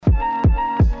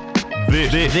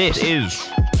This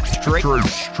is straight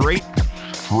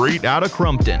out of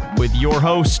Crumpton with your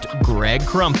host, Greg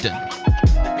Crumpton.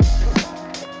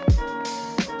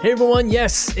 Hey everyone,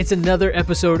 yes, it's another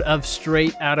episode of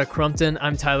Straight Outta Crumpton.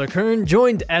 I'm Tyler Kern,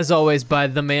 joined as always by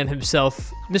the man himself,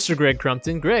 Mr. Greg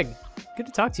Crumpton. Greg, good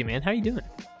to talk to you, man. How you doing?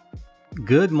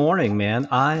 Good morning, man.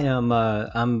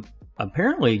 I'm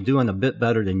apparently doing a bit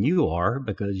better than you are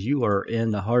because you are in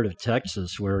the heart of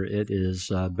Texas where it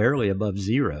is barely above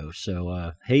zero.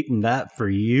 So hating that for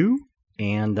you,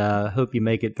 and hope you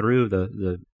make it through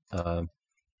the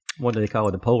what do they call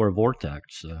it, the polar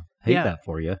vortex. Hate that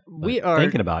for you. We are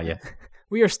thinking about you.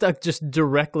 We are stuck just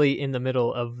directly in the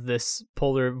middle of this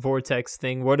polar vortex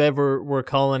thing, whatever we're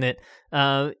calling it.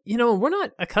 We're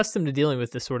not accustomed to dealing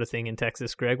with this sort of thing in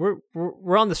Texas, Greg.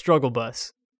 We're on the struggle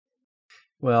bus.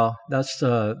 Well, that's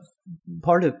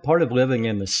part of living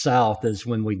in the South is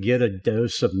when we get a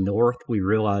dose of North, we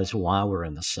realize why we're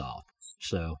in the South.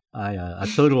 So I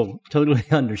totally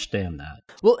understand that.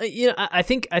 Well, I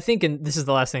think, and this is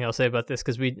the last thing I'll say about this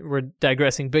because we're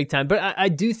digressing big time, but I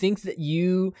do think that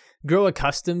you grow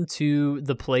accustomed to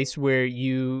the place where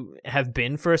you have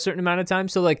been for a certain amount of time.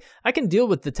 So like I can deal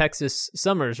with the Texas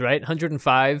summers, right?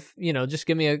 105, just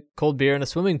give me a cold beer and a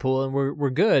swimming pool and we're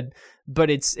good.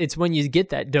 But it's when you get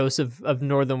that dose of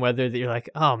northern weather that you're like,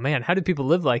 oh man, how do people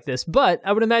live like this? But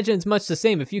I would imagine it's much the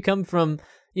same. If you come from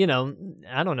I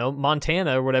don't know,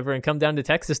 Montana or whatever, and come down to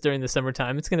Texas during the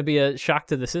summertime, it's going to be a shock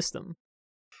to the system.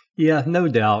 Yeah, no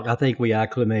doubt. I think we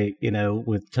acclimate,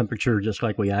 with temperature just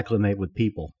like we acclimate with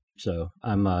people. So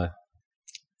I'm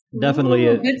definitely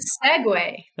good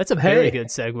segue. That's a very good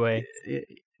segue.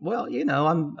 Well,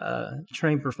 I'm a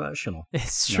trained professional.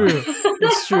 It's true.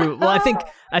 It's true. Well,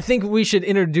 I think we should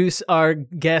introduce our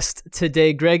guest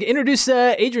today, Greg. Introduce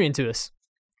Adrian to us.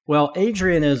 Well,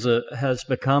 Adrian has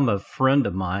become a friend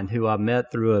of mine who I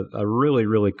met through a really,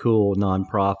 really cool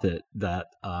nonprofit that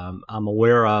I'm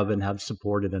aware of and have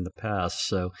supported in the past.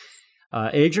 So,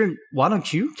 Adrian, why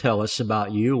don't you tell us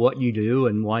about you, what you do,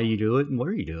 and why you do it, and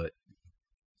where you do it?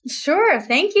 Sure.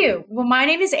 Thank you. Well, my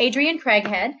name is Adrian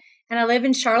Craighead, and I live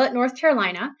in Charlotte, North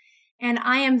Carolina, and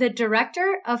I am the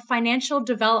Director of Financial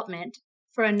Development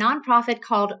for a nonprofit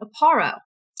called Apparo.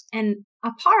 And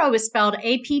Apparo is spelled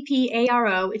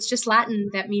A-P-P-A-R-O. It's just Latin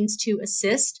that means to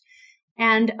assist.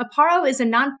 And Apparo is a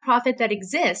nonprofit that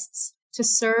exists to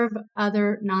serve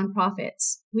other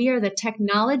nonprofits. We are the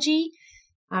technology,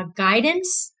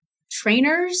 guidance,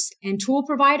 trainers, and tool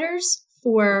providers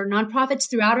for nonprofits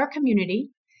throughout our community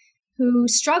who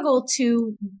struggle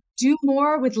to do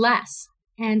more with less.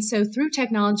 And so through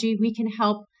technology, we can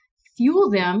help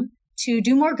fuel them to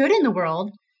do more good in the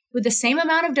world with the same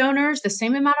amount of donors, the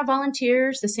same amount of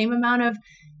volunteers, the same amount of,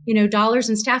 dollars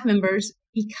and staff members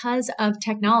because of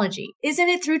technology. Isn't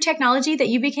it through technology that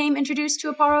you became introduced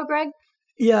to Apparo, Greg?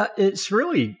 Yeah, it's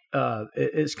really,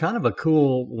 it's kind of a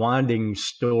cool winding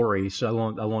story. So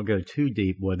I won't go too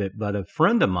deep with it, but a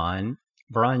friend of mine,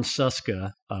 Brian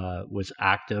Suska, was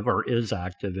active or is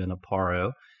active in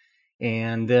Apparo.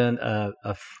 And then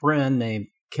a friend named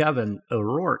Kevin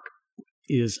O'Rourke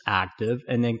is active,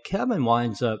 and then Kevin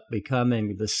winds up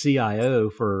becoming the CIO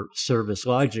for Service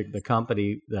Logic, the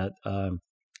company that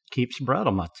keeps bread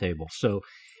on my table. So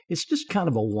it's just kind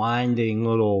of a winding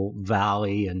little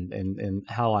valley and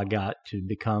how I got to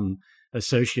become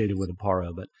associated with Apparo.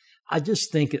 But I just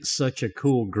think it's such a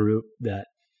cool group that,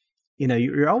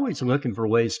 you're always looking for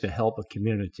ways to help a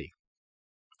community.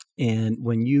 And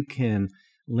when you can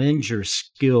lend your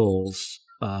skills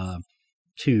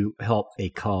to help a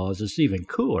cause, it's even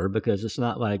cooler because it's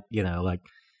not like,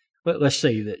 let's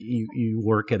say that you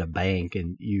work at a bank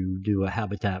and you do a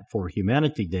Habitat for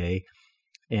Humanity Day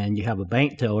and you have a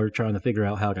bank teller trying to figure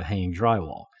out how to hang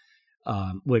drywall,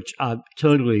 which I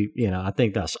totally, I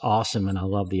think that's awesome. And I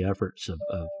love the efforts of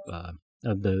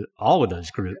all of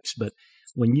those groups. But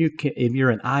when if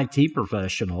you're an IT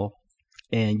professional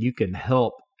and you can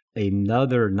help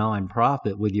another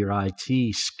nonprofit with your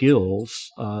IT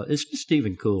skills, it's just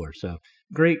even cooler. So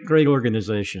great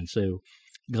organization. So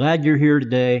glad you're here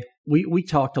today. We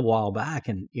talked a while back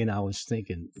and, I was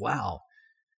thinking, wow,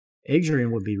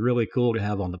 Adrian would be really cool to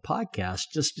have on the podcast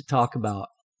just to talk about,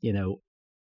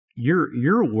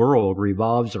 your world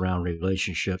revolves around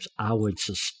relationships. I would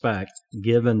suspect,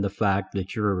 given the fact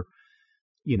that you're,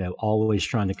 always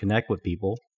trying to connect with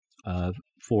people,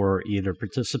 for either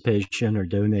participation or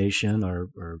donation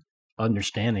or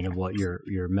understanding of what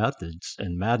your methods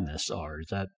and madness are.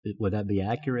 Would that be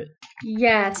accurate?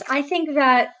 Yes, I think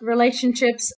that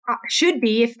relationships should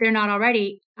be, if they're not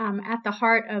already, at the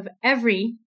heart of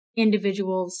every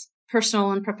individual's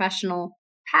personal and professional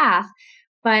path.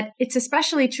 but it's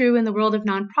especially true in the world of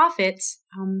nonprofits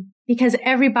because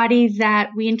everybody that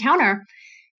we encounter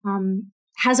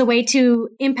has a way to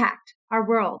impact our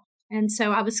world. And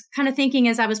so I was kind of thinking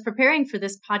as I was preparing for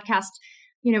this podcast,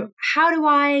 how do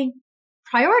I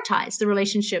prioritize the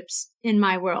relationships in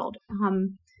my world?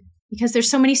 Because there's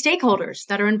so many stakeholders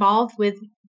that are involved with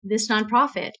this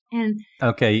nonprofit. And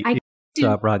okay,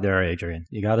 stop right there, Adrian.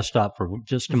 You got to stop for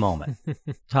just a moment.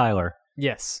 Tyler.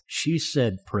 Yes. She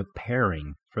said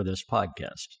preparing for this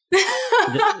podcast.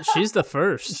 She's the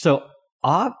first. So,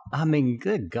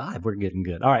 good God, we're getting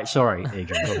good. All right, sorry,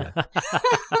 Adrian. Go ahead.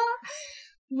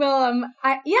 Well,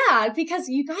 because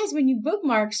you guys, when you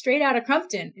bookmark Straight Outta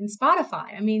Crumpton in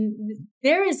Spotify,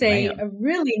 there is a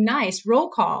really nice roll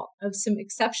call of some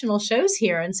exceptional shows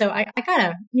here. And so I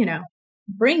gotta,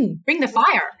 bring the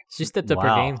fire. She stepped up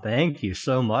her game. Thank you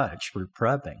so much for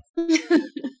prepping.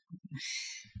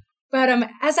 But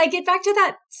as I get back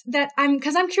to that I'm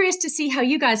curious to see how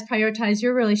you guys prioritize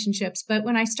your relationships. But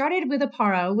when I started with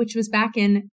Aparo, which was back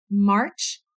in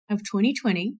March of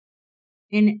 2020,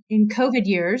 in COVID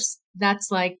years,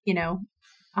 that's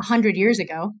 100 years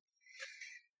ago.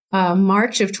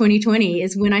 March of 2020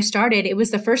 is when I started. It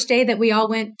was the first day that we all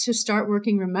went to start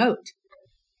working remote.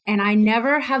 And I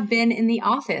never have been in the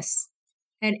office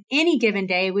at any given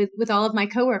day with all of my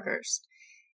coworkers.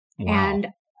 Wow. And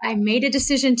I made a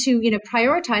decision to,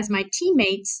 prioritize my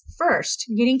teammates first,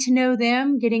 getting to know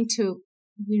them, getting to,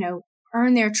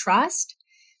 earn their trust,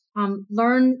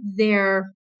 learn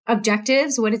their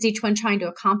objectives. What is each one trying to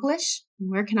accomplish?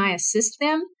 Where can I assist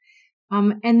them?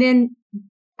 And then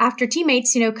after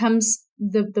teammates, comes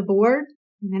the board.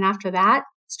 And then after that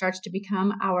starts to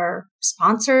become our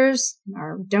sponsors,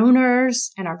 our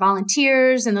donors, and our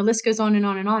volunteers, and the list goes on and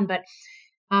on and on. But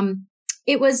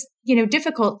it was,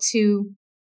 difficult to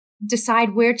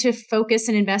decide where to focus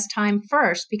and invest time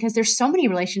first because there's so many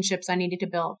relationships I needed to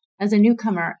build as a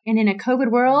newcomer. And in a COVID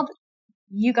world,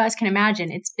 you guys can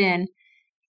imagine it's been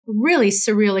really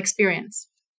surreal experience.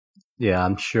 Yeah,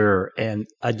 I'm sure. And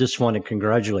I just want to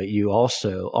congratulate you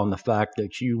also on the fact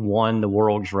that you won the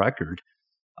world's record.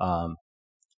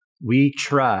 We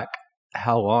track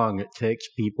how long it takes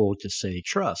people to say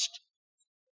trust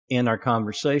in our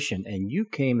conversation, and you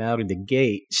came out of the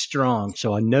gate strong.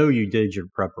 So I know you did your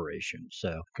preparation.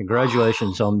 So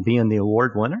congratulations on being the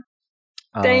award winner.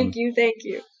 Thank you.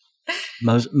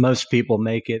 Most people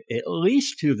make it at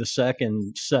least to the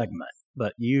second segment,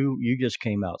 but you just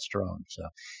came out strong.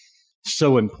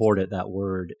 So important, that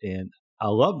word. And I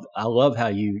love how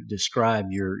you describe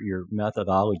your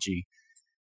methodology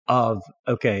of,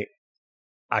 okay,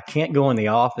 I can't go in the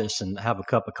office and have a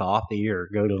cup of coffee or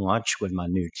go to lunch with my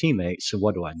new teammates. So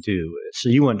what do I do? So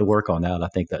you went to work on that. I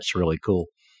think that's really cool.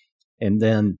 And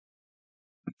then,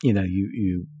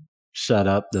 you set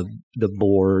up the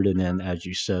board, and then, as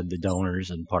you said, the donors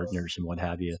and partners and what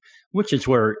have you, which is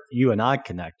where you and I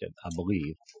connected, I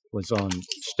believe, was on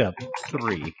step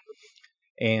 3.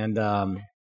 And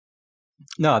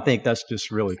no, I think that's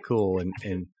just really cool.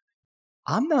 And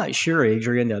I'm not sure,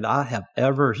 Adrian, that I have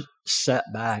ever sat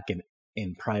back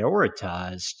and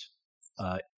prioritized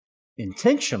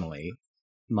intentionally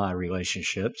my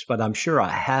relationships, but I'm sure I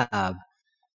have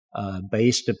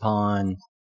based upon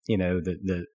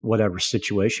the whatever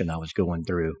situation I was going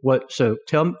through. So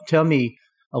tell me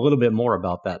a little bit more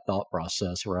about that thought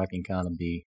process where I can kind of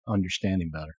be understanding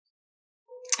better.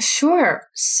 Sure.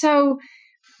 So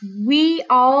we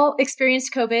all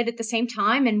experienced COVID at the same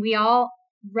time, and we all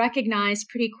recognized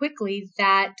pretty quickly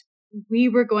that we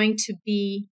were going to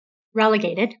be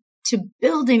relegated to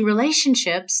building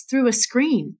relationships through a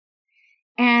screen.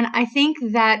 And I think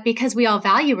that because we all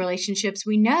value relationships,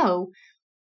 we know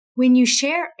when you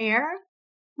share air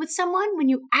with someone, when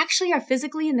you actually are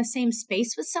physically in the same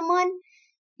space with someone,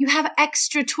 you have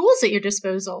extra tools at your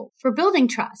disposal for building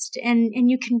trust, and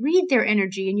you can read their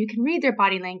energy and you can read their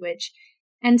body language.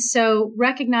 And so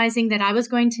recognizing that I was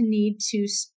going to need to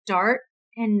start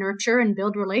and nurture and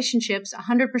build relationships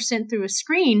 100% through a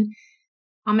screen.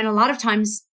 And a lot of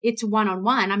times it's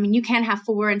one-on-one. You can't have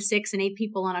 4 and 6 and 8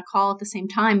 people on a call at the same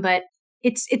time, but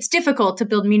it's difficult to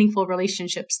build meaningful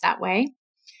relationships that way.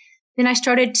 Then I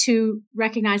started to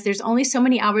recognize there's only so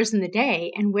many hours in the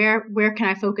day, and where can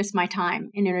I focus my time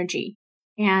and energy?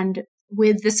 And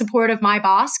with the support of my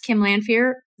boss, Kim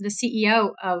Lanfear, the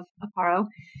CEO of Aparo,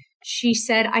 she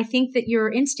said, I think that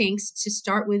your instincts to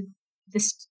start with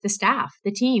the staff,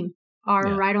 the team,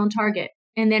 are right on target.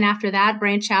 And then after that,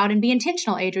 branch out and be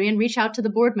intentional, Adrian. Reach out to the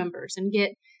board members and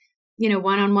get,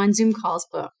 one-on-one Zoom calls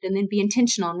booked, and then be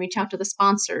intentional and reach out to the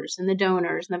sponsors and the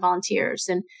donors and the volunteers.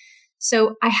 And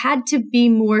so I had to be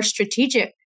more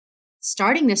strategic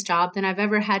starting this job than I've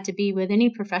ever had to be with any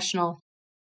professional,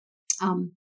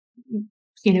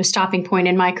 stopping point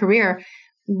in my career,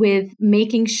 with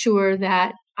making sure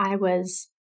that I was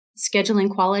scheduling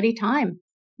quality time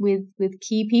with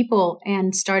key people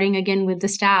and starting again with the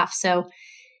staff. So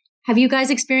have you guys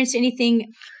experienced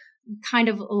anything kind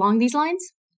of along these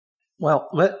lines? Well,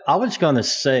 I was going to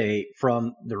say,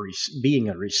 from being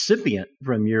a recipient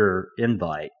from your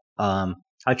invite,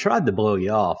 I tried to blow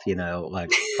you off,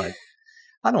 like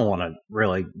I don't want to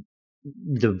really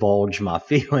divulge my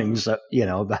feelings,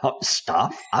 about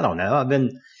stuff. I don't know.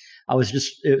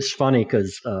 It was funny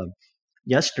because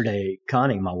yesterday,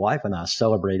 Connie, my wife, and I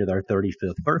celebrated our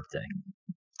 35th birthday.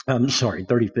 I'm sorry,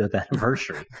 35th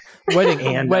anniversary.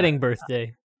 Wedding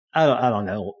birthday. I don't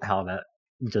know how that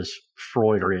just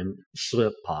Freudian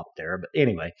slip popped there. But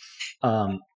anyway,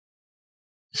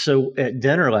 so at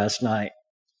dinner last night,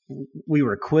 we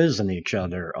were quizzing each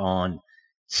other on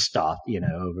stuff,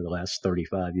 over the last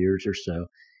 35 years or so.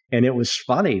 And it was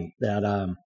funny that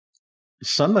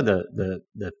some of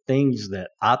the things that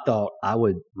I thought I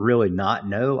would really not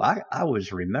know, I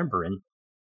was remembering.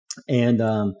 And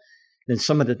then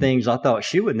some of the things I thought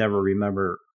she would never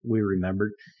remember, we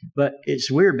remembered. But it's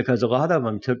weird because a lot of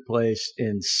them took place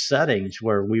in settings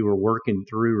where we were working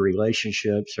through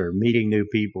relationships or meeting new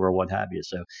people or what have you.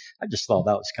 So I just thought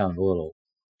that was kind of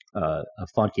a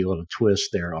funky little twist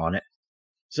there on it.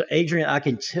 So Adrian, I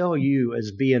can tell you,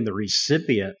 as being the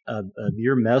recipient of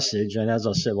your message, and as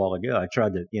I said a while ago, I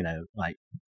tried to, like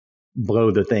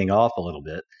blow the thing off a little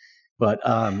bit. But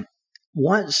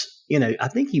once, I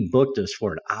think he booked us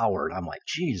for an hour, and I'm like,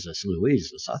 Jesus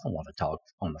Louises, I don't want to talk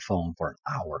on the phone for an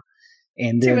hour.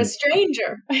 And then to a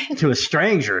stranger. To a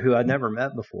stranger who I'd never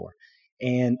met before.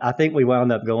 And I think we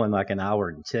wound up going like an hour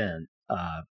and 10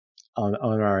 on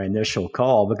our initial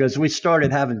call, because we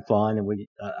started having fun, and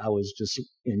I was just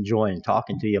enjoying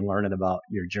talking to you and learning about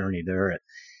your journey there at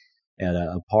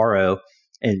Aparo.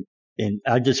 And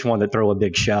I just want to throw a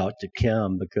big shout to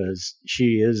Kim, because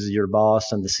she is your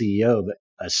boss and the CEO, but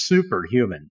a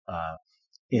superhuman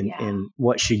in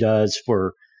what she does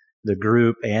for the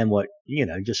group, and what,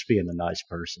 just being a nice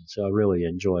person. So I really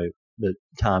enjoy the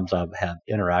times I've had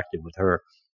interacted with her.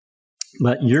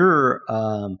 But your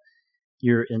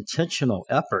intentional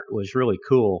effort was really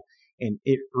cool. And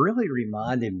it really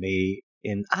reminded me,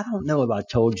 and I don't know if I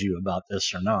told you about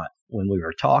this or not when we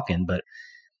were talking, but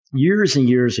years and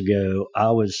years ago,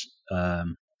 I was,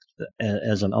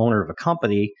 as an owner of a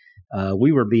company,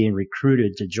 we were being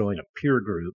recruited to join a peer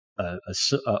group, a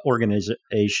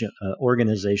organization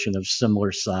of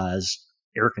similar size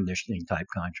air conditioning type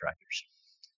contractors.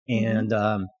 And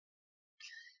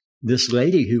this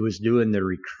lady who was doing the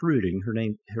recruiting,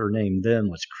 her name then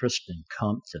was Kristen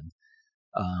Compton.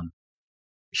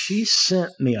 She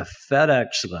sent me a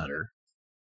FedEx letter,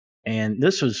 and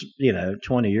this was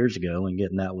 20 years ago, and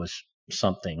getting that was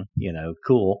something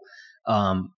cool.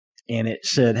 And it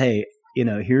said, hey,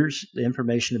 here's the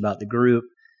information about the group.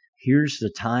 Here's the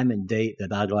time and date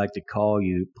that I'd like to call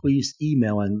you. Please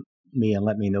email me and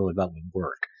let me know about the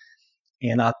work.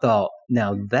 And I thought,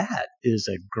 now that is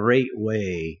a great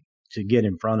way to get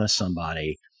in front of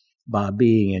somebody, by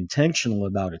being intentional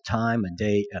about a time, a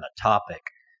date, and a topic,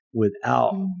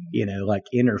 without, like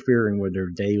interfering with their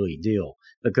daily deal.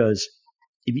 Because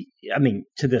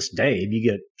to this day, if you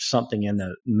get something in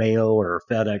the mail or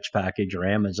FedEx package or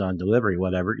Amazon delivery,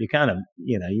 whatever, you kind of,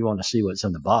 you want to see what's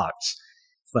in the box.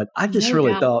 But I just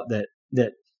really thought that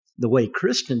the way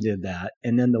Kristen did that,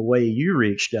 and then the way you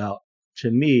reached out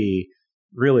to me,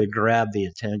 really grabbed the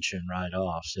attention right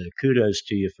off. So kudos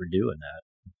to you for doing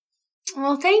that.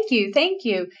 Well, thank you. Thank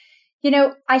you.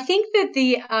 I think that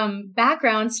the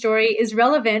background story is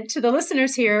relevant to the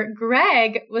listeners here.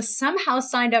 Greg was somehow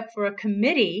signed up for a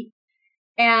committee,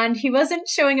 and he wasn't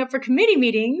showing up for committee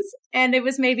meetings. And it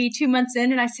was maybe 2 months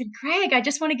in, and I said, Greg, I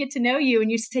just want to get to know you. And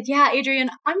you said, yeah, Adrian,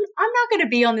 I'm not going to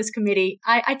be on this committee.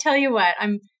 I tell you what,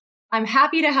 I'm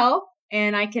happy to help,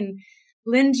 and I can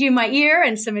lend you my ear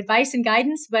and some advice and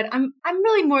guidance, but I'm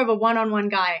really more of a one-on-one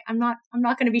guy. I'm not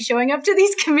going to be showing up to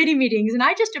these committee meetings. And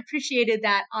I just appreciated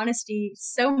that honesty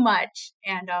so much.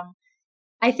 And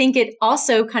I think it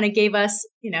also kind of gave us,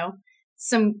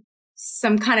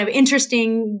 some kind of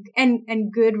interesting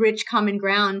and good, rich common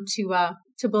ground to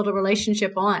build a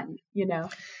relationship on.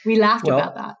 We laughed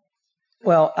about that.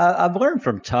 Well, I've learned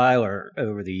from Tyler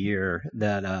over the year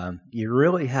that you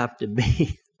really have to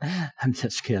be. I'm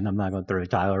just kidding. I'm not going to throw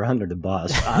Tyler under the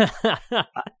bus.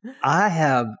 I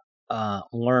have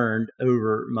learned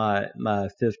over my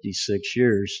 56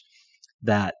 years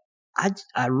that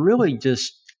I really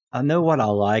I know what I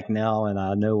like now, and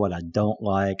I know what I don't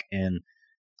like, and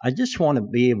I just want to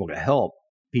be able to help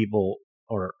people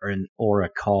or a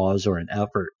cause or an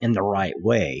effort in the right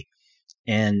way.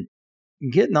 And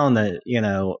getting on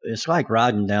it's like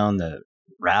riding down the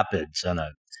rapids on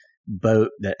a boat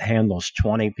that handles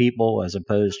 20 people as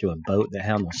opposed to a boat that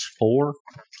handles 4.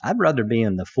 I'd rather be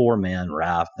in the 4-man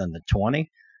raft than the 20,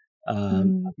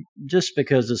 just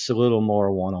because it's a little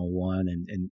more one-on-one.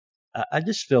 And I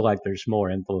just feel like there's more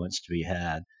influence to be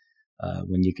had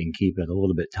when you can keep it a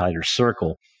little bit tighter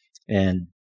circle. And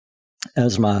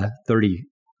as my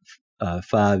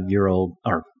 35-year-old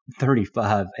or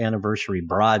 35 anniversary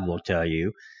bride will tell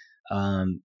you,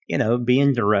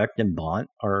 being direct and blunt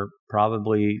are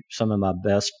probably some of my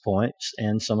best points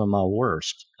and some of my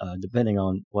worst, depending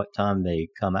on what time they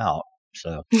come out.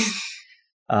 So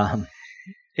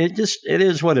it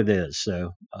is what it is.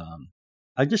 So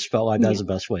I just felt like that's the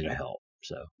best way to help.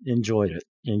 So enjoyed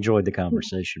the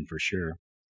conversation for sure.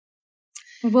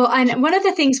 Well, and one of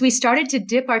the things we started to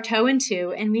dip our toe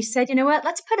into, and we said, you know what,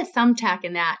 let's put a thumbtack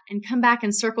in that and come back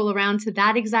and circle around to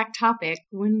that exact topic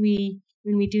when we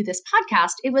do this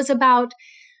podcast. It was about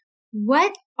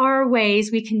what are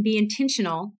ways we can be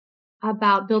intentional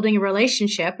about building a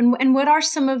relationship, and what are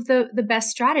some of the best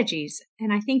strategies.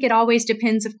 And I think it always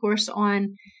depends, of course,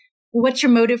 on what's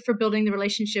your motive for building the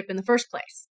relationship in the first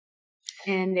place.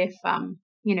 And if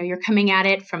you're coming at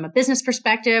it from a business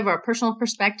perspective or a personal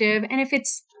perspective, and if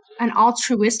it's an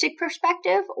altruistic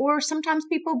perspective, or sometimes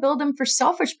people build them for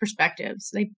selfish perspectives.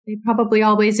 They probably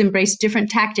always embrace different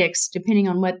tactics depending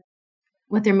on what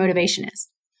their motivation is.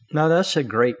 No, that's a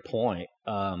great point.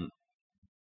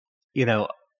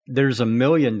 There's a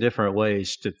million different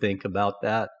ways to think about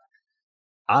that.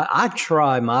 I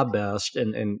try my best,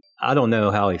 and I don't know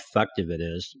how effective it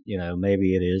is.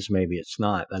 Maybe it is, maybe it's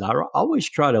not. But I always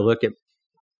try to look at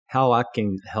how I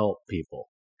can help people.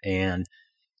 And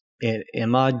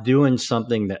am I doing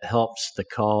something that helps the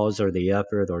cause or the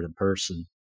effort or the person?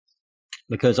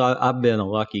 Because I've been a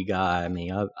lucky guy. I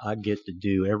mean, I get to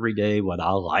do every day what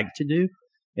I like to do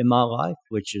in my life,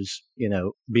 which is,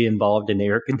 be involved in the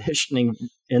air conditioning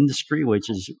industry, which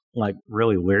is like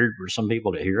really weird for some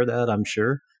people to hear that, I'm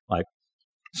sure. Like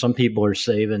some people are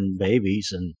saving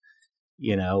babies and,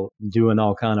 doing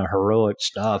all kind of heroic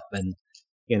stuff. And,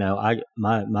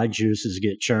 my juices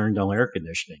get churned on air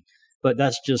conditioning, but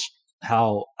that's just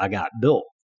how I got built.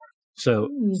 So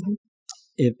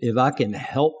if I can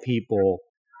help people,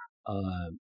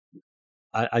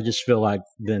 I just feel like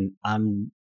then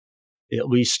I'm at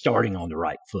least starting on the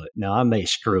right foot. Now, I may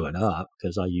screw it up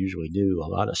because I usually do a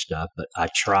lot of stuff, but I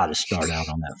try to start out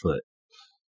on that foot.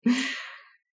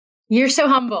 You're so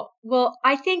humble. Well,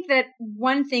 I think that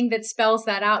one thing that spells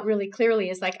that out really clearly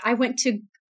is like, I went to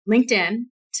LinkedIn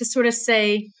to sort of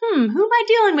say, who am I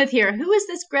dealing with here? Who is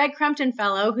this Greg Crumpton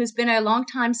fellow who's been a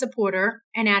longtime supporter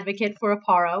and advocate for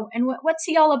Aparo? And what's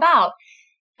he all about?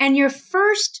 And your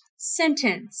first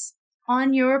sentence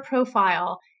on your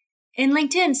profile in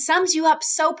LinkedIn sums you up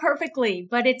so perfectly,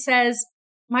 but it says,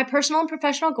 my personal and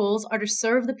professional goals are to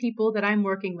serve the people that I'm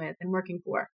working with and working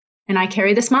for. And I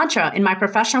carry this mantra in my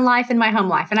professional life and my home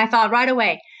life. And I thought right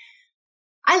away,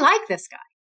 I like this guy.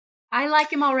 I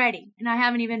like him already, and I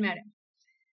haven't even met him.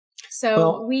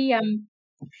 So we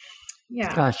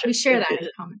share that in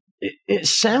common. It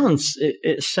sounds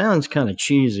kind of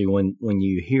cheesy when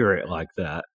you hear it like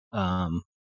that.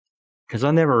 Because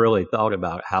I never really thought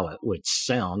about how it would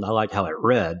sound. I like how it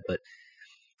read, but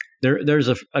there's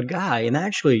a guy, and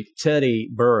actually Teddy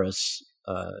Burris,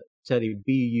 Teddy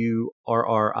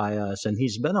Burris, and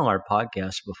he's been on our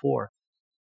podcast before.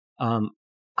 I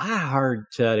hired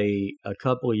Teddy a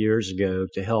couple of years ago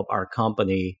to help our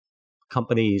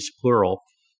companies plural,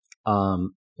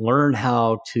 learn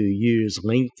how to use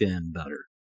LinkedIn better.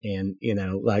 And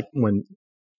I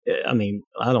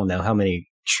don't know how many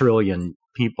trillion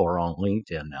people are on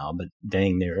LinkedIn now, but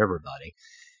dang near everybody.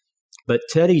 But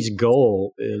Teddy's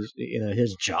goal is,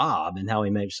 his job and how he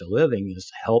makes a living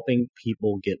is helping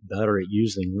people get better at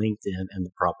using LinkedIn in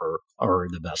the proper or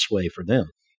the best way for them.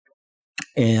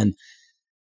 And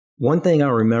one thing I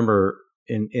remember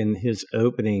in his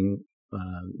opening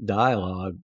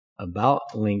dialogue about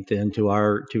LinkedIn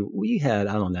we had,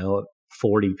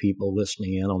 40 people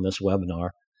listening in on this webinar.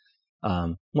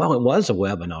 Well, it was a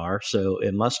webinar, so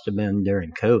it must have been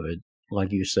during COVID.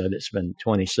 Like you said, it's been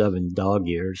 27 dog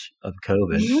years of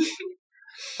COVID.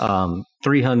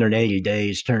 380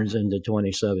 days turns into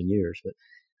 27 years. But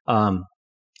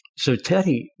so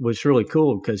Teddy was really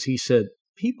cool because he said,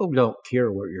 people don't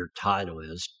care what your title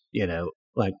is.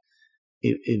 Like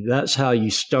if that's how you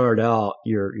start out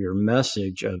your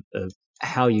message of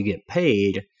how you get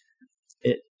paid,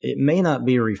 it may not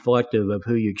be reflective of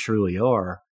who you truly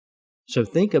are. So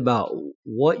think about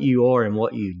what you are and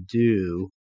what you do,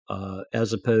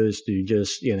 as opposed to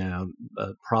just, a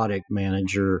product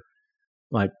manager.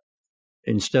 Like,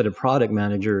 instead of product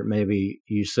manager, maybe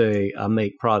you say, I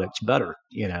make products better,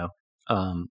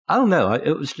 I don't know.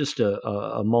 It was just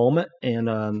a moment. And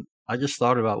I just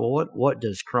thought about, well, what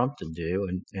does Crumpton do?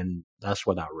 And that's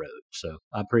what I wrote. So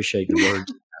I appreciate the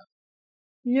words.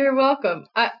 You're welcome.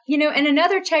 And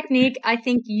another technique I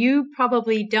think you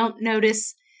probably don't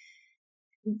notice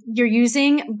you're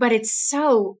using, but it's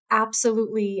so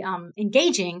absolutely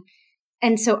engaging.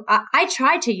 And so I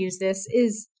try to use this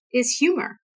is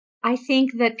humor. I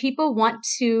think that people want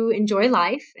to enjoy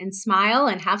life and smile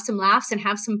and have some laughs and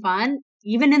have some fun,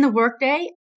 even in the workday.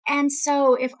 And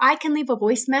so if I can leave a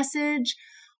voice message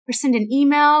or send an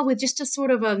email with just a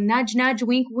sort of a nudge, nudge,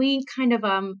 wink, wink, kind of,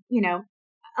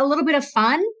 a little bit of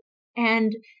fun.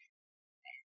 And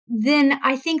then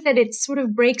I think that it sort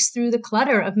of breaks through the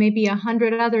clutter of maybe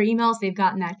 100 other emails they've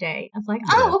gotten that day of like,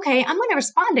 oh, okay, I'm going to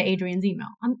respond to Adrian's email.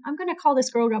 I'm going to call this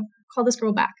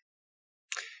girl back.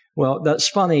 Well, that's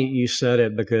funny you said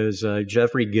it, because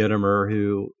Jeffrey Gitomer,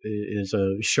 who is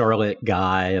a Charlotte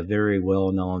guy, a very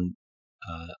well-known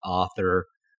author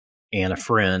and a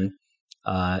friend,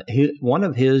 one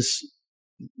of his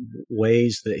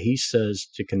ways that he says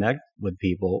to connect with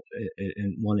people,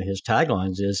 and one of his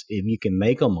taglines is, if you can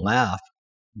make them laugh,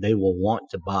 they will want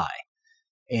to buy.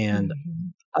 And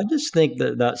I just think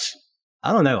that's,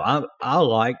 I don't know, I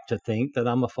like to think that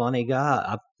I'm a funny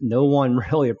guy. No one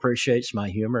really appreciates my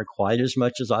humor quite as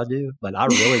much as I do, but I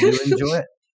really do enjoy it.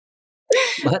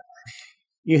 But,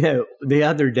 the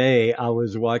other day I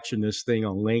was watching this thing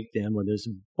on LinkedIn where this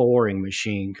boring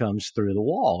machine comes through the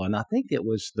wall. And I think it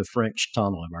was the French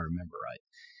tunnel, if I remember right.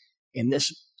 And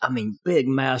this, big,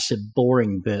 massive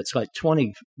boring bits, like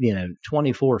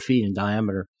 24 feet in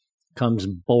diameter, comes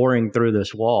boring through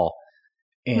this wall.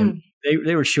 And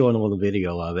they were showing a little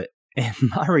video of it. And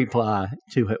my reply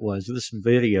to it was, this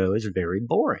video is very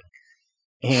boring.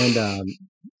 And,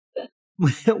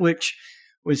 which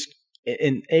was,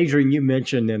 and Adrian, you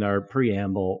mentioned in our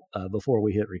preamble before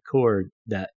we hit record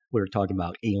that we were talking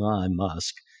about Elon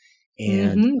Musk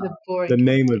and the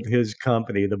name of his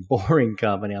company, The Boring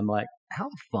Company. I'm like, how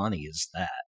funny is that?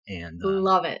 And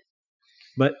love it.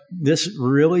 But this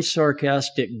really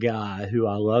sarcastic guy who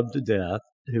I love to death,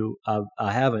 who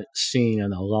I haven't seen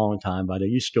in a long time, but I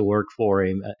used to work for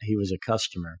him. He was a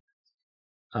customer.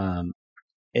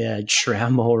 Ed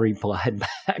Schrammel replied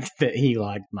back that he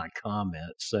liked my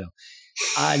comments. So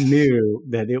I knew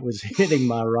that it was hitting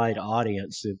my right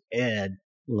audience if Ed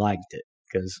liked it,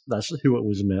 because that's who it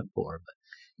was meant for. But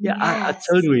yeah, yes.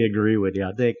 I totally agree with you.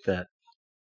 I think that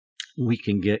we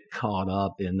can get caught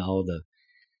up in all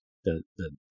the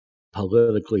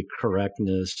politically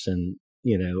correctness, and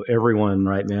everyone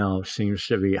right now seems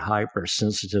to be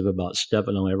hypersensitive about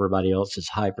stepping on everybody else's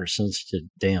hypersensitive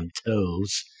damn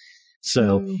toes.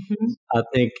 So I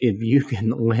think if you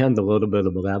can lend a little bit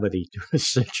of levity to a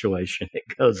situation,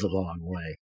 it goes a long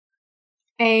way.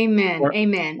 Amen.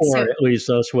 Amen. Or at least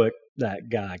that's what that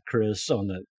guy, Chris,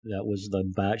 that was the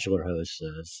Bachelor host,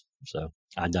 says. So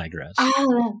I digress.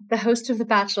 Oh, the host of The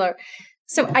Bachelor.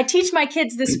 So I teach my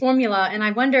kids this formula, and I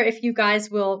wonder if you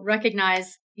guys will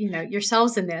recognize,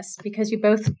 yourselves in this, because you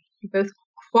both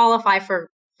qualify for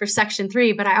Section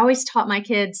 3. But I always taught my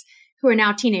kids, who are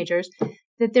now teenagers,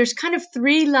 that there's kind of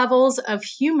 3 levels of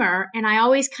humor. And I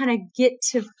always kind of get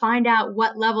to find out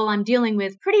what level I'm dealing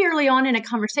with pretty early on in a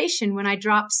conversation when I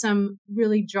drop some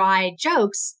really dry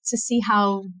jokes to see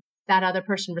how that other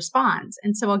person responds.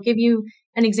 And so I'll give you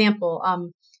an example.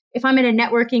 If I'm at a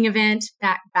networking event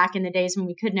back in the days when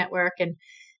we could network, and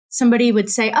somebody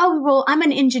would say, oh, well, I'm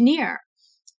an engineer.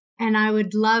 And I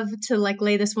would love to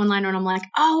lay this one liner, and I'm like,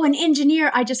 oh, an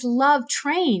engineer. I just love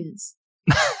trains.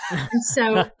 And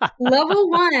so level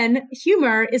 1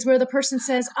 humor is where the person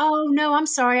says, oh, no, I'm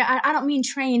sorry. I don't mean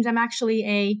trains. I'm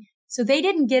actually so they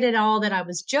didn't get it all that I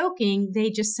was joking. They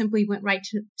just simply went right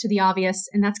to the obvious.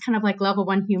 And that's kind of like level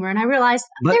 1 humor. And I realized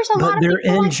there's a lot of people. But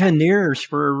they're engineers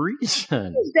for a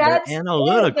reason. They're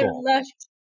analytical. They're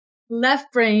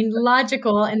left brain,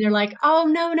 logical. And they're like, oh,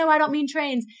 no, I don't mean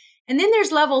trains. And then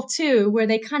there's level 2 where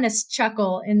they kind of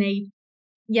chuckle and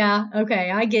yeah,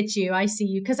 okay, I get you. I see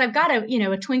you. Because I've got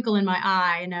a twinkle in my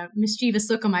eye and a mischievous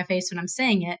look on my face when I'm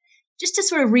saying it, just to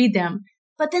sort of read them.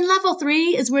 But then level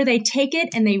 3 is where they take it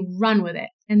and they run with it.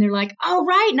 And they're like, oh,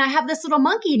 right. And I have this little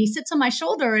monkey and he sits on my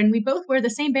shoulder and we both wear the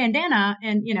same bandana.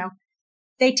 And,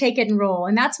 they take it and roll.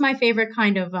 And that's my favorite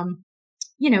kind of,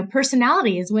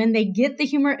 personality, is when they get the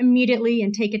humor immediately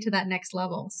and take it to that next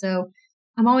level. So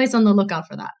I'm always on the lookout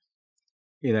for that.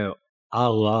 I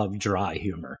love dry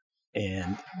humor.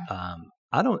 And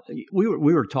we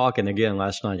were talking again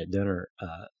last night at dinner,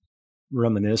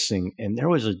 reminiscing, and there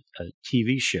was a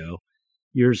TV show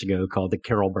years ago called The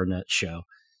Carol Burnett Show.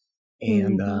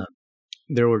 And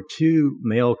there were two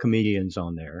male comedians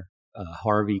on there,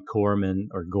 Harvey Korman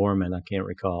or Gorman, I can't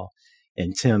recall,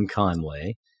 and Tim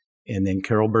Conway, and then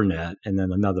Carol Burnett, and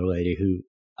then another lady who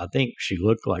I think she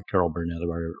looked like Carol Burnett, if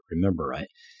I remember right.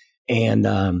 And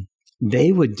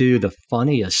they would do the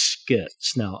funniest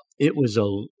skits. Now, it was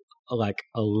like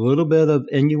a little bit of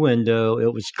innuendo.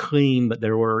 It was clean, but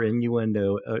there was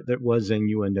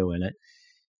innuendo in it.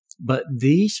 But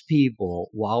these people,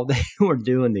 while they were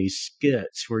doing these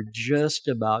skits, were just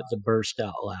about to burst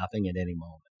out laughing at any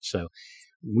moment. So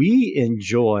we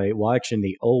enjoy watching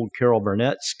the old Carol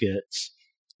Burnett skits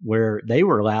where they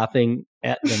were laughing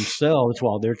at themselves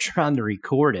while they're trying to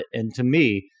record it. And to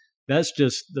me, that's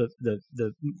just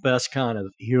the best kind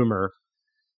of humor.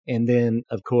 And then,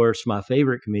 of course, my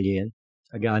favorite comedian,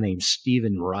 a guy named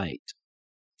Stephen Wright.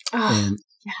 Oh, and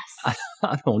yes.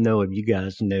 I don't know if you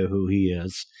guys know who he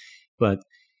is, but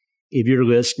if you're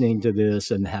listening to this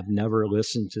and have never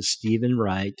listened to Stephen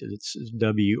Wright, it's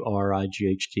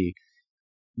WRIGHT.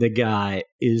 The guy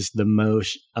is the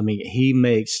most, he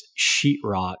makes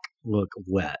sheetrock look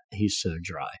wet. He's so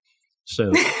dry.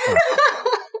 So,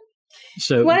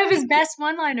 one of his best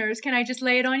one-liners, can I just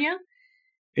lay it on you?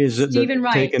 Is it Stephen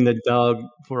Wright taking the dog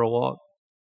for a walk?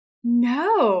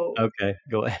 No. Okay,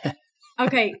 go ahead.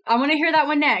 Okay, I want to hear that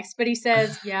one next. But he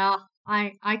says, yeah,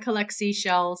 I collect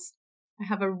seashells. I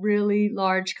have a really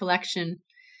large collection.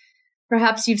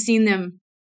 Perhaps you've seen them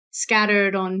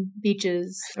scattered on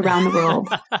beaches around the world.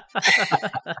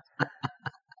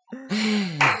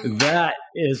 That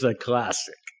is a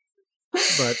classic.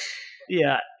 But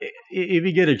yeah, if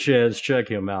you get a chance, check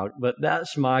him out. But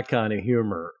that's my kind of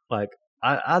humor. Like,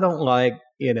 I don't like,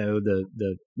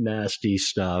 the nasty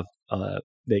stuff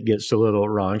that gets a little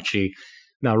raunchy.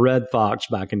 Now, Red Fox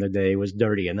back in the day was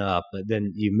dirty enough, but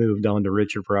then you moved on to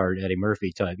Richard Pryor and Eddie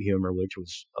Murphy type humor, which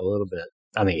was a little bit,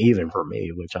 even for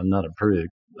me, which I'm not a prude,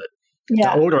 but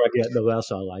the older I get, the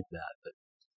less I like that. But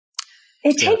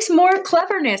it takes more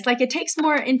cleverness, like it takes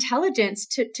more intelligence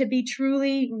to be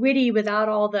truly witty without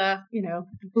all the,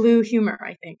 blue humor,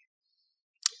 I think.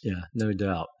 Yeah, no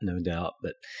doubt.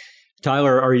 But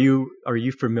Tyler, are you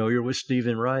familiar with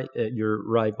Stephen Wright at your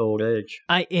ripe old age?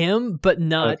 I am, but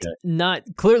not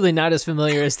clearly not as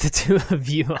familiar as the two of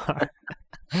you are.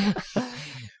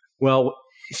 Well,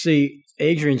 see,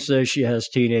 Adrian says she has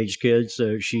teenage kids,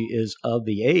 so she is of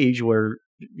the age where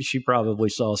she probably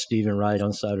saw Stephen Wright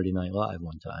on Saturday Night Live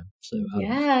one time. So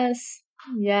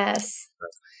yes.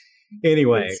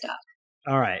 Anyway,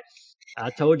 all right. I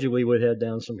told you we would head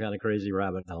down some kind of crazy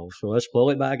rabbit hole, so let's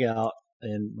pull it back out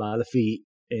and by the feet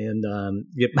and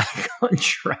get back on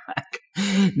track.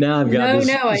 Now I've got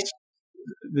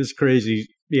this crazy,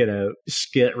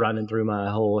 skit running through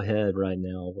my whole head right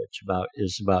now, which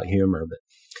is about humor. But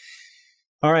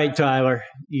all right, Tyler,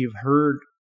 you've heard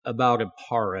about a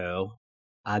paro.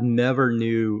 I never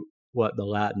knew what the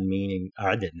Latin meaning. Or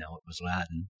I didn't know it was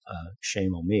Latin.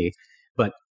 Shame on me.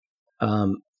 But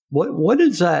what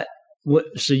is that?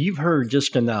 So you've heard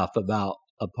just enough about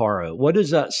a paro. What does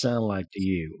that sound like to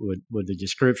you with the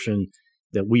description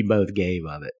that we both gave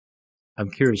of it?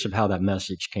 I'm curious of how that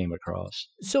message came across.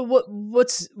 So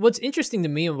what's interesting to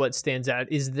me and what stands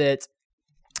out is that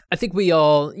I think we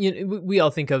all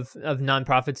think of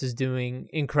nonprofits as doing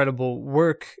incredible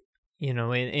work,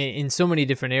 in so many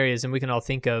different areas, and we can all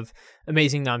think of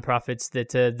amazing nonprofits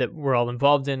that we're all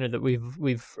involved in or that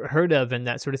we've heard of and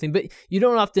that sort of thing. But you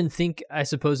don't often think, I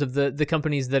suppose, of the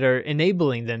companies that are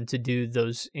enabling them to do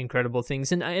those incredible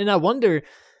things. And I wonder,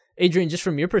 Adrian, just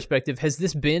from your perspective, has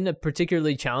this been a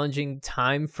particularly challenging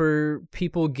time for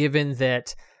people, given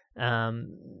that I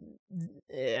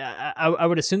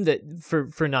would assume that for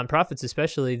nonprofits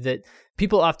especially, that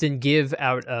people often give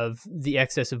out of the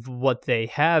excess of what they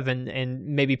have, and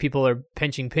maybe people are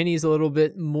pinching pennies a little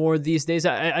bit more these days.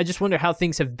 I just wonder how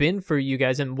things have been for you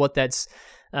guys and what that's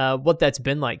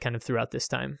been like kind of throughout this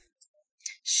time.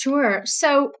 Sure.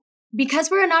 So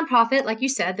because we're a nonprofit, like you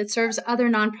said, that serves other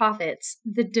nonprofits,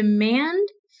 the demand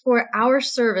for our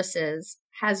services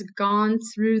has gone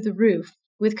through the roof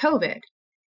with COVID.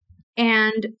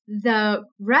 And the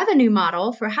revenue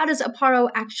model for how does Aparo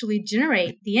actually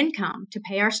generate the income to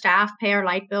pay our staff, pay our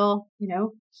light bill,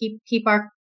 keep our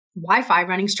Wi-Fi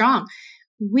running strong.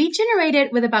 We generate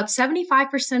it with about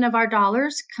 75% of our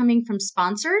dollars coming from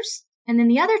sponsors. And then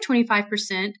the other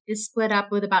 25% is split up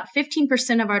with about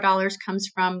 15% of our dollars comes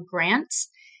from grants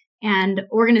and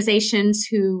organizations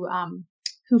who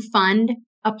fund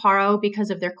Aparo because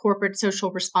of their corporate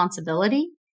social responsibility,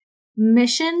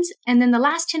 missions, and then the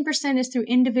last 10% is through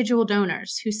individual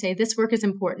donors who say this work is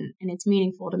important and it's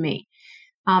meaningful to me.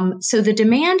 So the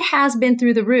demand has been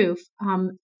through the roof.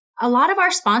 A lot of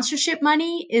our sponsorship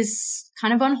money is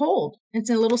kind of on hold. It's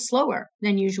a little slower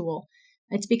than usual.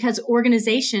 It's because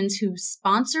organizations who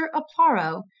sponsor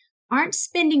Aparo aren't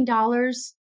spending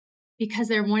dollars because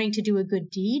they're wanting to do a good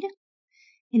deed.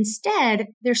 Instead,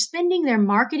 they're spending their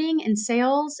marketing and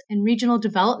sales and regional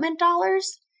development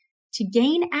dollars to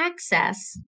gain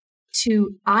access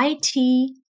to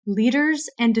IT leaders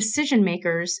and decision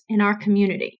makers in our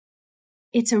community.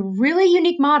 It's a really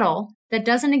unique model that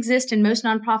doesn't exist in most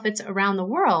nonprofits around the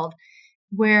world,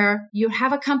 where you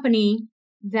have a company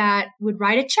that would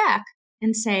write a check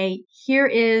and say, here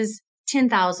is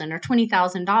 $10,000 or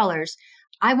 $20,000.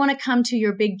 I want to come to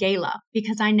your big gala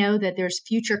because I know that there's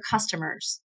future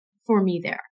customers for me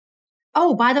there.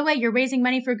 Oh, by the way, you're raising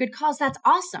money for a good cause. That's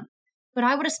awesome. But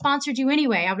I would have sponsored you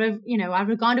anyway. I would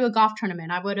have gone to a golf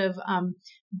tournament. I would have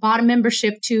bought a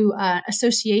membership to an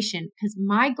association, because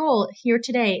my goal here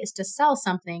today is to sell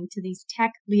something to these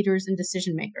tech leaders and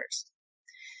decision makers.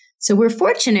 So we're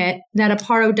fortunate that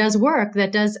Aparo does work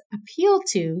that does appeal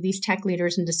to these tech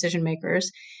leaders and decision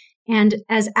makers. And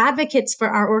as advocates for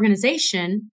our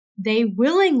organization, they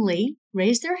willingly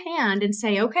raise their hand and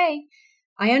say, okay,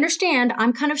 I understand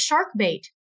I'm kind of shark bait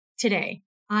today.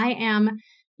 I am,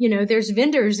 there's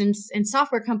vendors and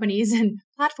software companies and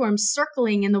platforms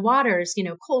circling in the waters,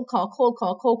 cold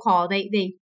call.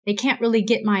 They can't really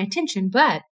get my attention,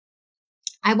 but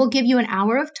I will give you an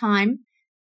hour of time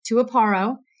to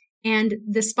Aparo, and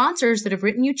the sponsors that have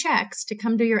written you checks to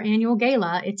come to your annual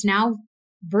gala, it's now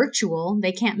virtual.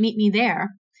 They can't meet me there.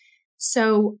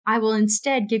 So I will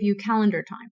instead give you calendar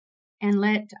time and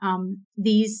let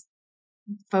these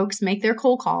folks make their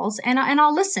cold calls, and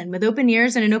I'll listen with open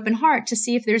ears and an open heart to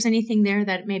see if there's anything there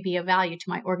that may be of value to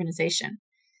my organization.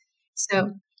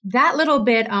 So that little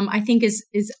bit, I think is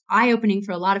eye-opening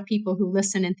for a lot of people who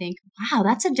listen and think, wow,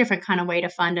 that's a different kind of way to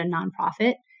fund a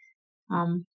nonprofit.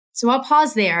 So I'll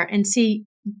pause there and see,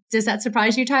 does that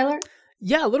surprise you, Tyler?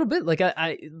 Yeah, a little bit. Like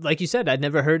I like you said, I'd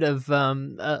never heard of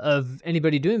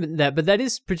anybody doing that, but that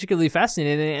is particularly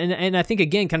fascinating, and I think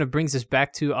again kind of brings us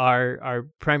back to our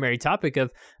primary topic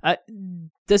of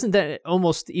doesn't that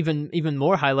almost even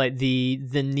more highlight the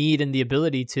need and the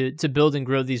ability to build and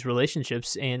grow these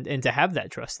relationships and to have that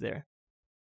trust there.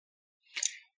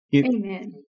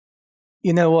 Amen.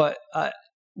 You know what?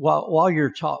 While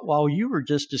you were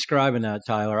just describing that,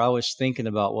 Tyler, I was thinking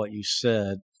about what you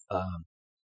said.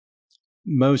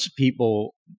 Most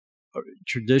people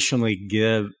traditionally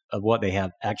give of what they have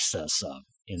excess of.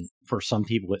 And for some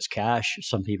people, it's cash.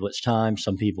 Some people, it's time.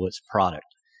 Some people, it's product.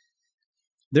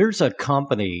 There's a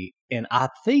company, and I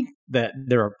think that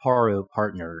they're Aparo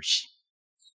partners.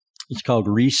 It's called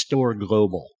Restore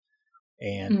Global.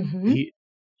 And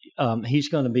he's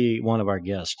going to be one of our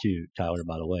guests too, Tyler,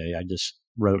 by the way. I just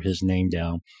wrote his name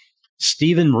down.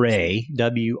 Stephen Ray,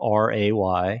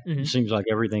 W-R-A-Y. Mm-hmm. It seems like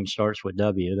everything starts with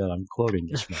W that I'm quoting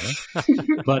this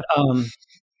morning. But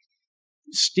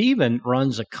Stephen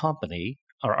runs a company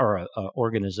or an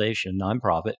organization,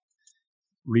 nonprofit,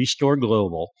 Restore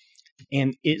Global.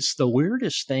 And it's the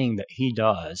weirdest thing that he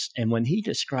does. And when he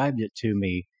described it to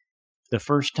me the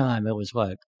first time, it was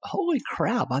like, holy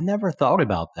crap, I never thought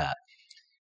about that.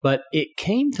 But it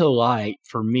came to light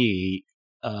for me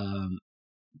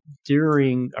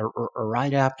during or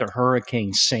right after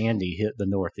Hurricane Sandy hit the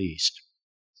Northeast.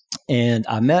 And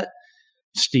I met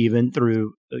Stephen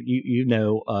through,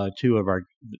 two of our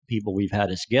people we've had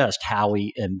as guests,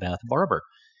 Howie and Beth Barber.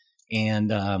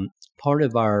 And part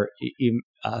of our,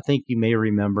 I think you may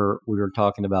remember, we were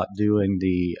talking about doing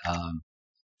the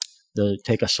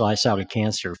Take a Slice Out of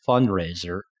Cancer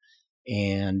fundraiser.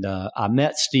 And I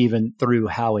met Stephen through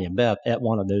Howie and Beth at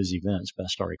one of those events,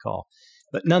 best I recall.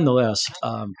 But nonetheless,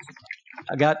 I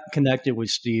got connected with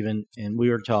Stephen, and we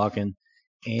were talking,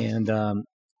 and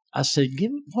I said,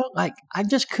 I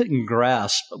just couldn't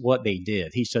grasp what they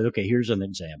did. He said, okay, here's an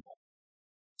example.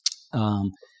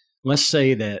 Let's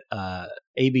say that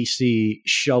ABC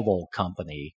Shovel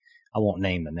Company, I won't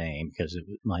name the name because it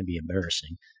might be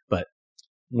embarrassing, but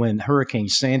when Hurricane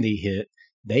Sandy hit,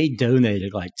 they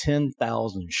donated like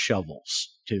 10,000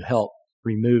 shovels to help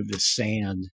remove the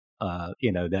sand,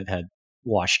 that had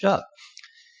washed up.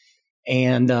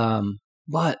 And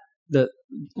but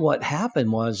what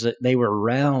happened was that they were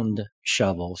round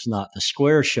shovels, not the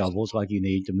square shovels like you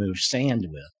need to move sand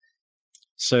with.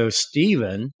 So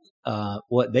Stephen,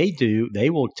 what they do, they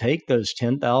will take those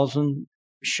 10,000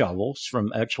 shovels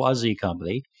from XYZ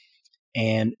company,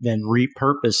 and then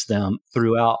repurpose them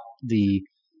throughout the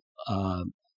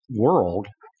world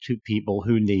to people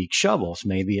who need shovels.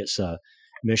 Maybe it's a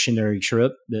missionary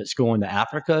trip that's going to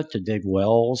Africa to dig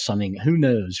wells. I mean, who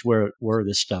knows where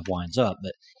this stuff winds up,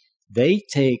 but they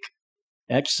take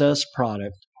excess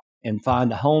product and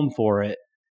find a home for it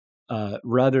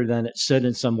rather than it sit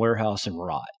in some warehouse and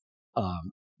rot.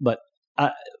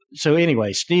 So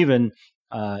anyway, Stephen,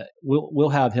 we'll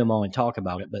have him on and talk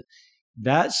about it, but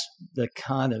that's the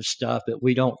kind of stuff that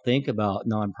we don't think about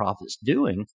nonprofits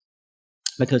doing,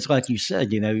 because like you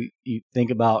said, you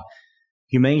think about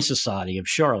Humane Society of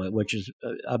Charlotte, which is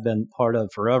I've been part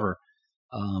of forever.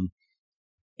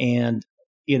 And,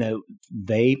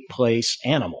 they place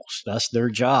animals. That's their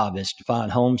job, is to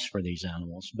find homes for these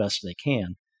animals best they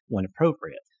can when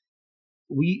appropriate.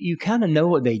 You kind of know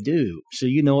what they do, so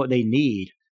you know what they need.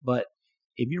 But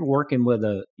if you're working with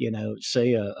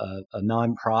say a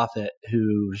nonprofit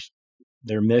whose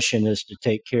their mission is to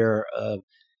take care of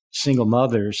single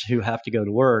mothers who have to go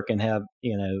to work and have,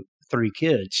 3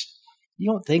 kids, you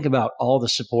don't think about all the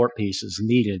support pieces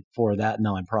needed for that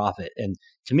nonprofit. And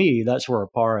to me, that's where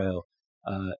Aparo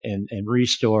and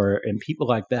Restore and people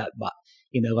like that,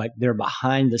 like they're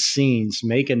behind the scenes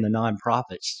making the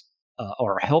nonprofits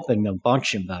or helping them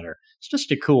function better. It's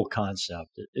just a cool concept.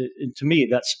 To me,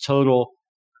 that's total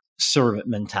servant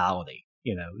mentality.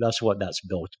 That's what that's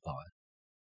built upon.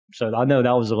 So I know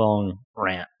that was a long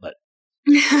rant, but.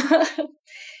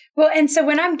 Well, and so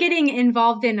when I'm getting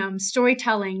involved in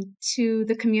storytelling to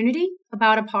the community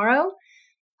about Aparo,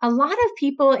 a lot of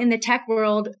people in the tech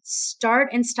world start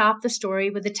and stop the story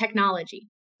with the technology.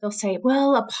 They'll say,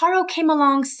 well, Aparo came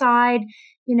alongside,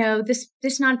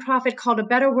 this nonprofit called A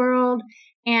Better World,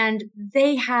 and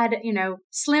they had,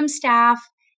 slim staff,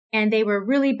 and they were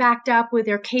really backed up with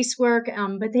their casework,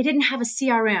 but they didn't have a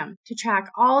CRM to track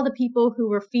all the people who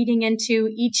were feeding into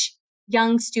each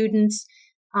young student's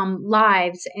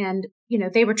lives. And,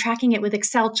 they were tracking it with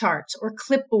Excel charts or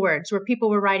clipboards where people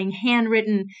were writing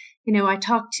handwritten. I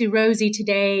talked to Rosie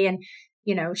today and,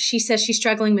 she says she's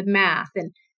struggling with math.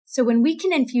 And so when we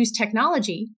can infuse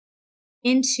technology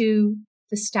into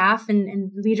the staff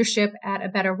and leadership at A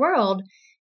Better World,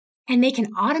 and they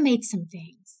can automate some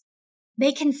things,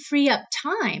 they can free up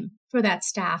time for that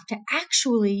staff to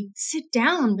actually sit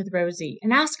down with Rosie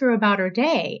and ask her about her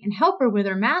day and help her with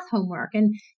her math homework.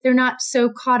 And they're not so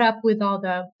caught up with all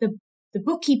the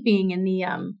bookkeeping and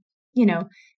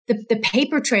the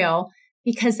paper trail,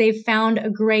 because they've found a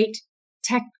great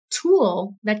tech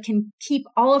tool that can keep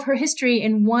all of her history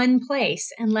in one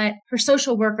place and let her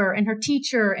social worker and her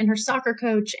teacher and her soccer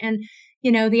coach and,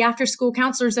 the after school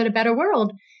counselors at A Better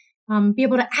World be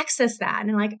able to access that.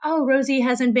 And like, oh, Rosie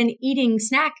hasn't been eating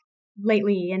snack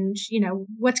lately, and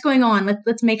what's going on.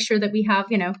 Let's make sure that we have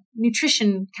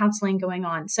nutrition counseling going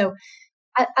on. So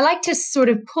I like to sort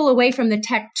of pull away from the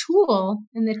tech tool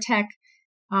and the tech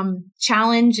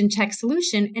challenge and tech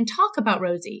solution and talk about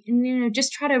Rosie, and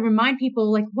just try to remind people,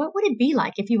 like, what would it be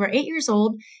like if you were 8 years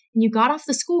old and you got off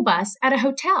the school bus at a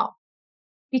hotel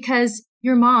because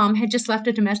your mom had just left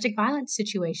a domestic violence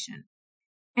situation.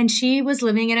 And she was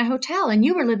living in a hotel, and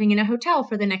you were living in a hotel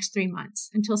for the next 3 months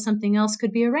until something else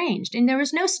could be arranged. And there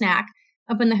was no snack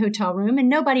up in the hotel room, and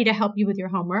nobody to help you with your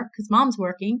homework because mom's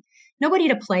working, nobody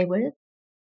to play with.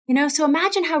 So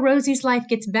imagine how Rosie's life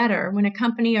gets better when a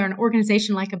company or an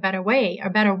organization like A Better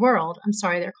World,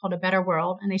 they're called A Better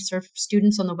World, and they serve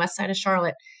students on the west side of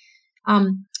Charlotte,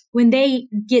 when they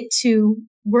get to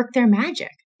work their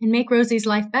magic and make Rosie's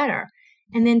life better.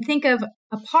 And then think of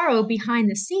Aparo behind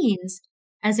the scenes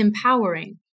as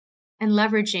empowering and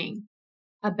leveraging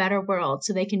a better world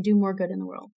so they can do more good in the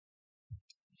world.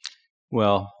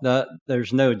 Well,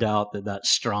 there's no doubt that that's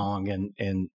strong.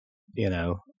 And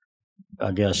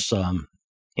I guess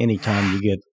anytime you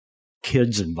get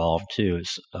kids involved too,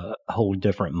 it's a whole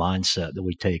different mindset that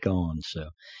we take on. So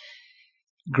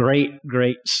great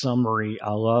summary.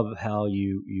 I love how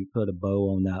you put a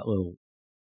bow on that little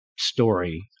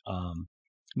story.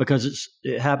 Because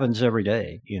it happens every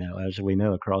day, as we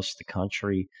know, across the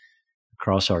country,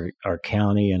 across our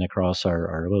county, and across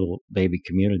our little baby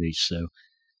communities. So,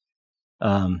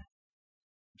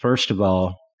 first of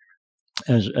all,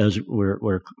 as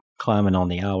we're climbing on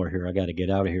the hour here, I got to get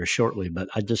out of here shortly. But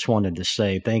I just wanted to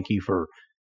say thank you for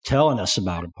telling us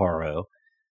about Aparo.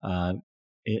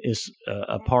 It's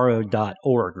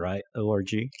aparo.org, right?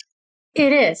 O-R-G?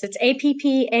 It is. It's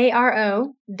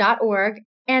apparo.org.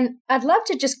 And I'd love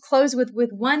to just close with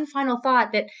one final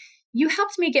thought, that you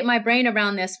helped me get my brain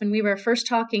around this when we were first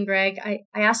talking, Greg. I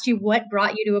asked you what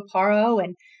brought you to Aparo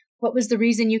and what was the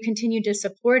reason you continued to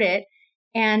support it.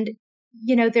 And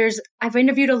I've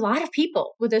interviewed a lot of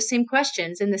people with those same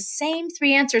questions, and the same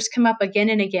 3 answers come up again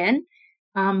and again.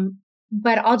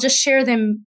 But I'll just share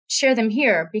them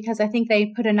here because I think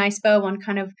they put a nice bow on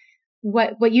kind of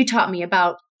what you taught me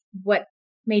about what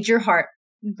made your heart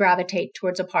gravitate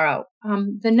towards Aparo.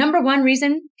 The number one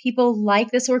reason people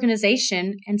like this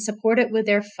organization and support it with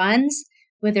their funds,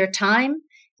 with their time,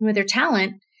 and with their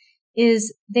talent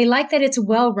is they like that it's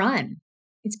well run.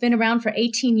 It's been around for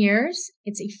 18 years.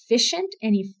 It's efficient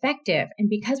and effective. And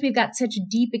because we've got such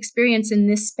deep experience in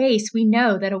this space, we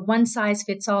know that a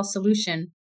one-size-fits-all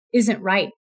solution isn't right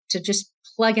to just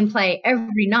plug and play.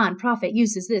 Every nonprofit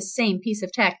uses this same piece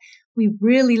of tech. We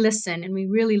really listen and we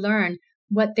really learn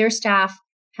what their staff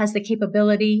has the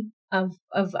capability of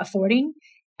affording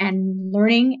and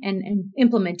learning and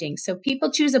implementing. So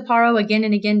people choose Aparo again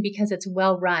and again because it's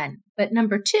well run. But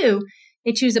number 2,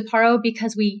 they choose Aparo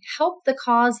because we help the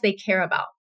cause they care about.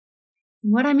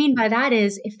 And what I mean by that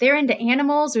is if they're into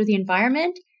animals or the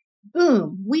environment,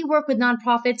 boom, we work with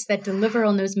nonprofits that deliver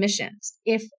on those missions.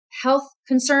 If health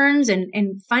concerns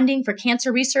and funding for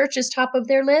cancer research is top of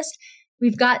their list,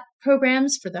 we've got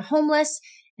programs for the homeless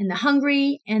and the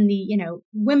hungry and the,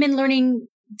 women learning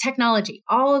technology.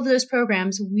 All of those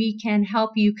programs we can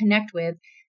help you connect with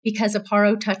because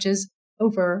Aparo touches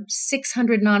over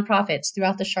 600 nonprofits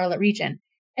throughout the Charlotte region.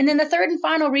 And then the third and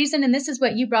final reason, and this is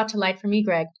what you brought to light for me,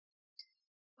 Greg,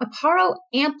 Aparo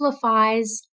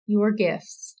amplifies your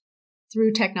gifts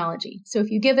through technology. So if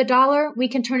you give $1, we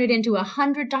can turn it into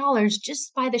 $100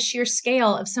 just by the sheer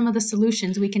scale of some of the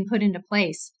solutions we can put into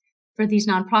place for these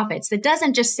nonprofits. That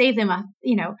doesn't just save them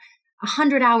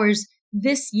 100 hours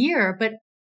this year, but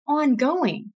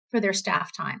ongoing for their staff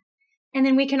time. And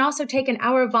then we can also take an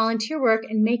hour of volunteer work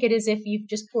and make it as if you've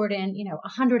just poured in,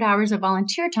 100 hours of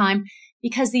volunteer time,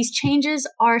 because these changes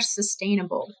are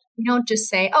sustainable. We don't just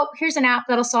say, oh, here's an app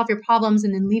that'll solve your problems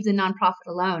and then leave the nonprofit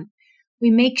alone.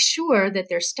 We make sure that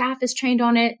their staff is trained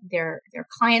on it, their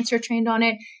clients are trained on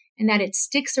it, and that it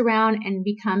sticks around and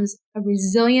becomes a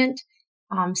resilient,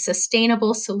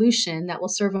 sustainable solution that will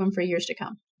serve them for years to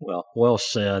come. Well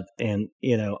said. And,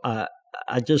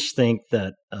 I just think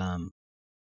that,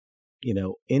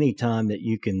 anytime that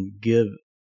you can give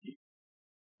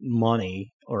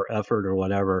money or effort or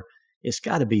whatever, it's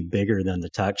got to be bigger than the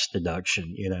tax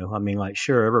deduction.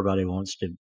 Sure, everybody wants to,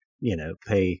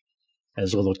 pay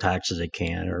as little tax as they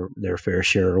can or their fair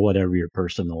share or whatever your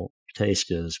personal taste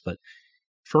is. But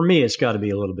for me, it's got to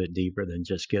be a little bit deeper than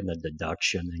just getting a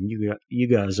deduction. And you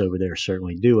guys over there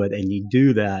certainly do it. And you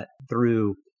do that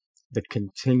through the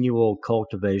continual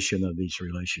cultivation of these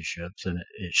relationships. And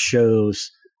it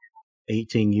shows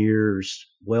 18 years,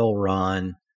 well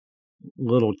run,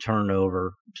 little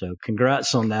turnover. So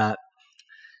congrats on that.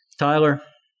 Tyler,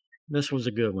 this was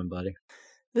a good one, buddy.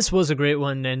 This was a great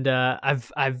one, and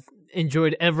I've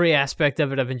enjoyed every aspect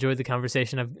of it. I've enjoyed the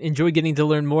conversation. I've enjoyed getting to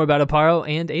learn more about Aparo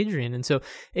and Adrian. And so,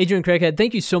 Adrian Craighead,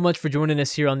 thank you so much for joining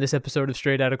us here on this episode of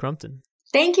Straight Outta Crumpton.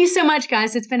 Thank you so much,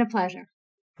 guys. It's been a pleasure.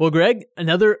 Well, Greg,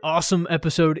 another awesome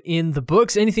episode in the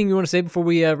books. Anything you want to say before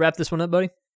we wrap this one up, buddy?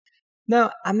 No,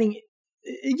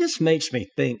 it just makes me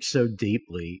think so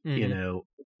deeply,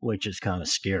 which is kind of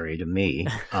scary to me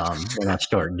when I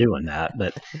start doing that.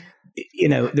 But,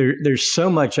 there's so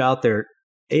much out there.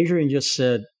 Adrian just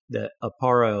said that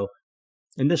Aparo,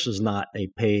 and this is not a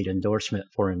paid endorsement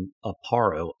for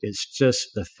Aparo, it's just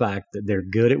the fact that they're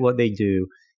good at what they do.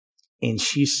 And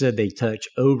she said they touch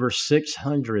over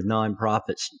 600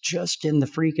 nonprofits just in the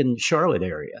freaking Charlotte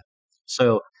area.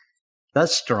 So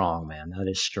that's strong, man. That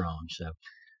is strong.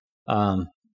 So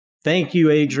thank you,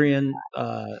 Adrian.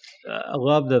 I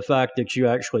love the fact that you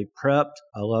actually prepped.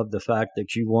 I love the fact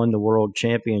that you won the world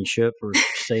championship for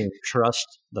saying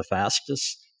trust the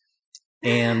fastest.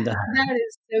 And that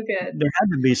is so good. There had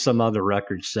to be some other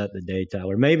record set today,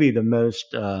 Tyler. Maybe the most,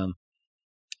 I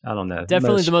don't know.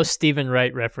 Definitely the most Stephen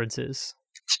Wright references.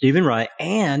 Stephen Wright,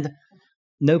 and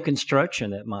no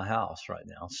construction at my house right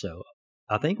now. So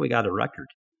I think we got a record.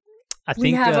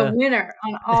 We have a winner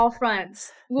on all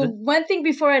fronts. Well, one thing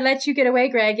before I let you get away,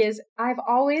 Greg, is I've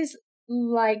always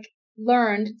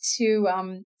learned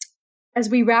to, as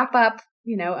we wrap up,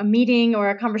 a meeting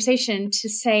or a conversation, to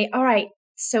say, all right,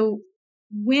 so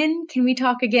when can we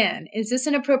talk again? Is this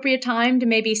an appropriate time to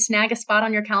maybe snag a spot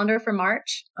on your calendar for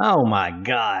March? Oh my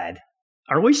God.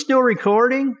 Are we still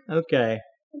recording? Okay.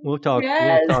 We'll talk.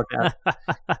 Yes.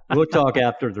 We'll talk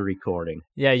after the recording.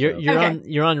 Yeah,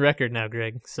 you're on record now,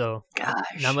 Greg. So gosh,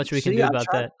 not much we can do about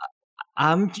that.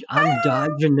 I'm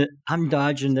dodging it. I'm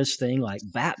dodging this thing like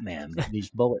Batman. These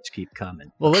bullets keep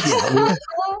coming. Well,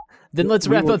 Then let's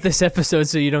wrap up this episode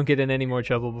so you don't get in any more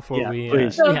trouble before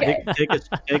please. Okay.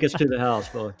 Take us to the house,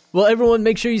 boy. Well, everyone,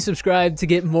 make sure you subscribe to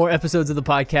get more episodes of the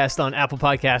podcast on Apple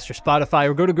Podcasts or Spotify,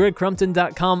 or go to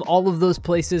gregcrumpton.com. All of those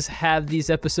places have these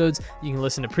episodes. You can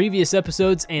listen to previous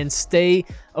episodes and stay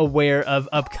aware of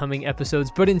upcoming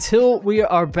episodes. But until we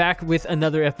are back with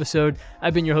another episode,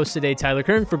 I've been your host today, Tyler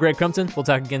Kern. For Greg Crumpton, we'll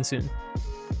talk again soon.